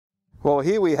Well,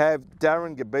 here we have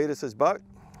Darren Gabetis' boat.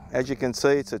 As you can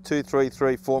see, it's a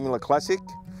 233 Formula Classic.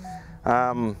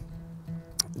 Darren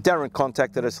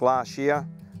contacted us last year,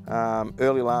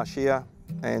 early last year,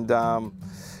 and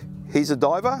he's a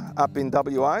diver up in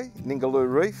WA,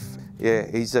 Ningaloo Reef. Yeah,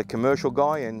 he's a commercial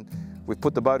guy, and we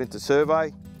put the boat into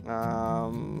survey.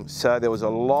 So there was a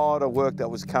lot of work that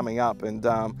was coming up, and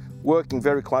working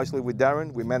very closely with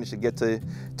Darren, we managed to get to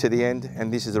the end,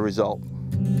 and this is the result.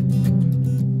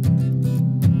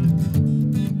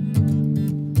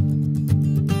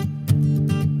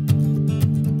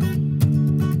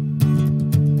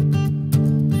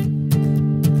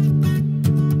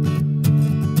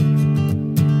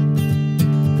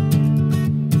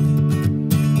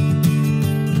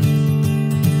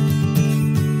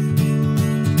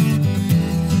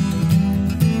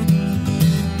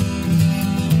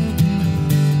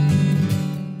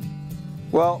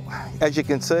 Well, as you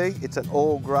can see, it's an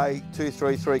all grey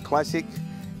 233 Classic,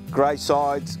 grey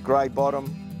sides, grey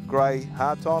bottom, grey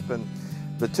hardtop, and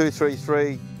the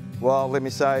 233, well, let me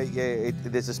say, yeah,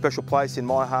 there's a special place in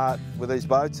my heart with these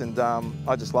boats, and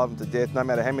I just love them to death. No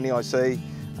matter how many I see,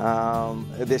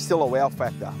 there's still a wow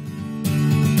factor.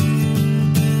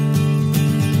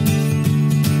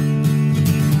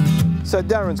 So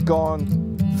Darren's gone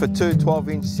for two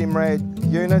 12-inch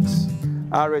Simrad units,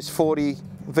 RS40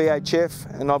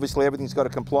 VHF, and obviously everything's got to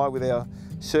comply with our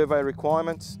survey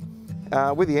requirements.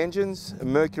 With the engines,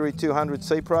 Mercury 200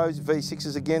 Sea Pros,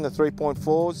 V6s again, the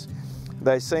 3.4s.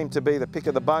 They seem to be the pick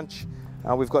of the bunch.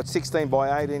 We've got 16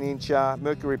 by 18 inch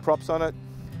Mercury props on it.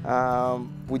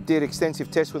 We did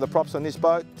extensive tests with the props on this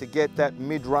boat to get that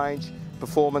mid-range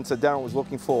performance that Darren was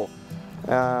looking for.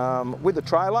 With the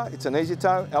trailer, it's an easy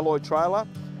tow alloy trailer,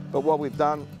 but what we've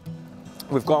done,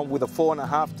 we've gone with a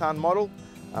 4.5 ton model.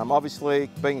 Obviously,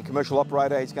 being a commercial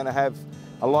operator, he's going to have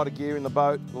a lot of gear in the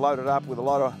boat, loaded up with a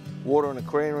lot of water and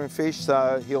aquarium fish,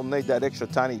 so he'll need that extra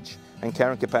tonnage and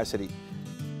carrying capacity.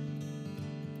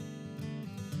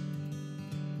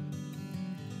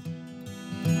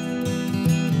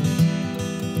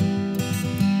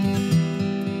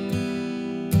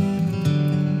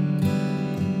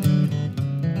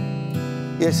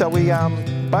 Yeah, so we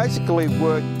basically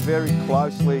worked very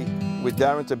closely with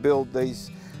Darren to build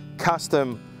these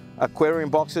custom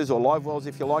aquarium boxes, or live wells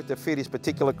if you like, to fit his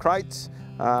particular crates.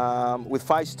 With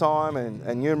FaceTime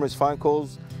and numerous phone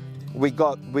calls, we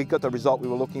got the result we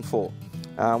were looking for.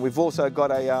 We've also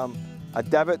got a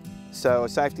davit, so a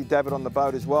safety davit on the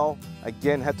boat as well.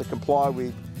 Again, had to comply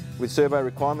with survey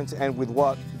requirements and with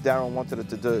what Darren wanted it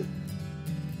to do.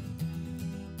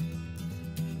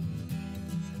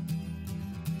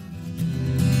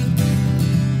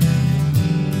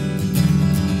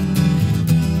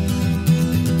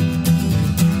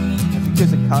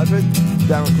 Because of COVID,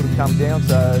 Darren couldn't come down,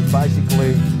 so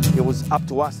basically it was up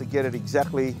to us to get it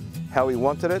exactly how he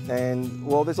wanted it. And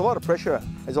well, there's a lot of pressure.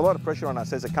 There's a lot of pressure on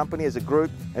us as a company, as a group,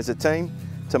 as a team,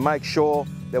 to make sure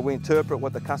that we interpret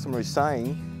what the customer is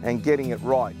saying and getting it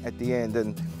right at the end.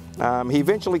 And he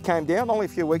eventually came down only a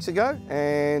few weeks ago,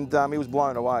 and he was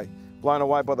blown away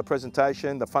by the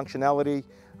presentation, the functionality,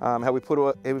 how we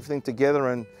put everything together.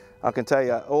 And I can tell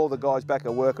you, all the guys back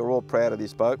at work are all proud of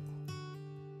this boat.